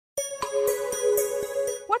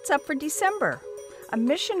What's up for December? A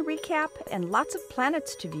mission recap and lots of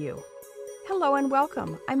planets to view. Hello and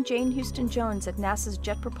welcome. I'm Jane Houston Jones at NASA's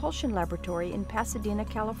Jet Propulsion Laboratory in Pasadena,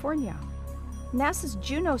 California. NASA's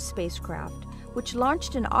Juno spacecraft, which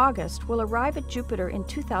launched in August, will arrive at Jupiter in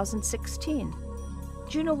 2016.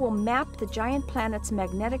 Juno will map the giant planet's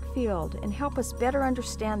magnetic field and help us better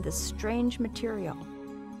understand this strange material.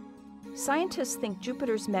 Scientists think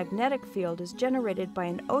Jupiter's magnetic field is generated by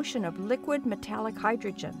an ocean of liquid metallic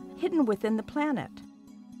hydrogen hidden within the planet.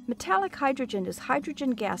 Metallic hydrogen is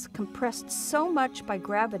hydrogen gas compressed so much by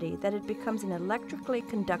gravity that it becomes an electrically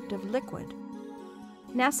conductive liquid.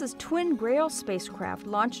 NASA's twin GRAIL spacecraft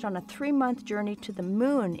launched on a 3-month journey to the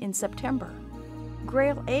Moon in September.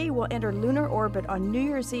 GRAIL A will enter lunar orbit on New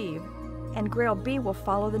Year's Eve, and GRAIL B will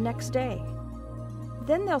follow the next day.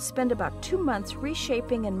 Then they'll spend about 2 months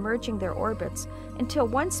reshaping and merging their orbits until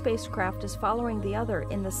one spacecraft is following the other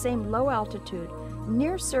in the same low-altitude,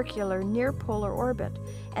 near-circular, near-polar orbit,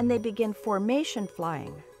 and they begin formation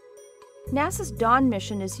flying. NASA's Dawn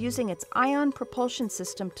mission is using its ion propulsion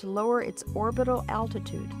system to lower its orbital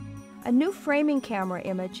altitude. A new framing camera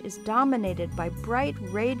image is dominated by bright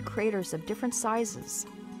rayed craters of different sizes.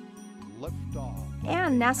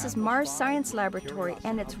 And NASA's Mars Science Laboratory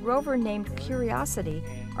and its rover named Curiosity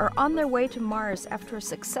are on their way to Mars after a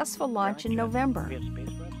successful launch in November.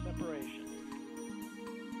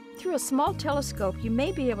 Through a small telescope, you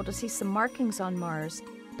may be able to see some markings on Mars,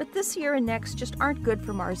 but this year and next just aren't good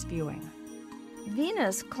for Mars viewing.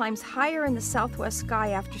 Venus climbs higher in the southwest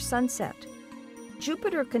sky after sunset.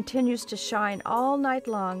 Jupiter continues to shine all night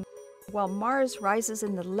long, while Mars rises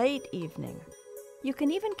in the late evening. You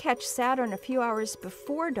can even catch Saturn a few hours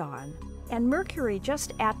before dawn, and Mercury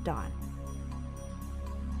just at dawn.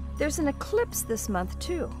 There's an eclipse this month,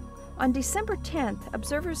 too. On December 10th,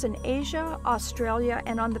 observers in Asia, Australia,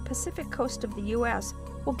 and on the Pacific coast of the U.S.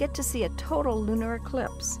 will get to see a total lunar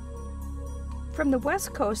eclipse. From the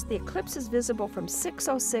west coast, the eclipse is visible from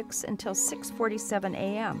 6:06 until 6:47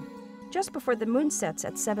 a.m., just before the moon sets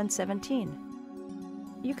at 7:17.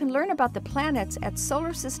 You can learn about the planets at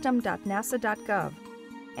solarsystem.nasa.gov,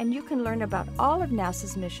 and you can learn about all of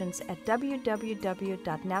NASA's missions at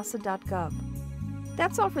www.nasa.gov.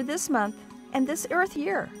 That's all for this month and this Earth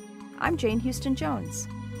year. I'm Jane Houston Jones.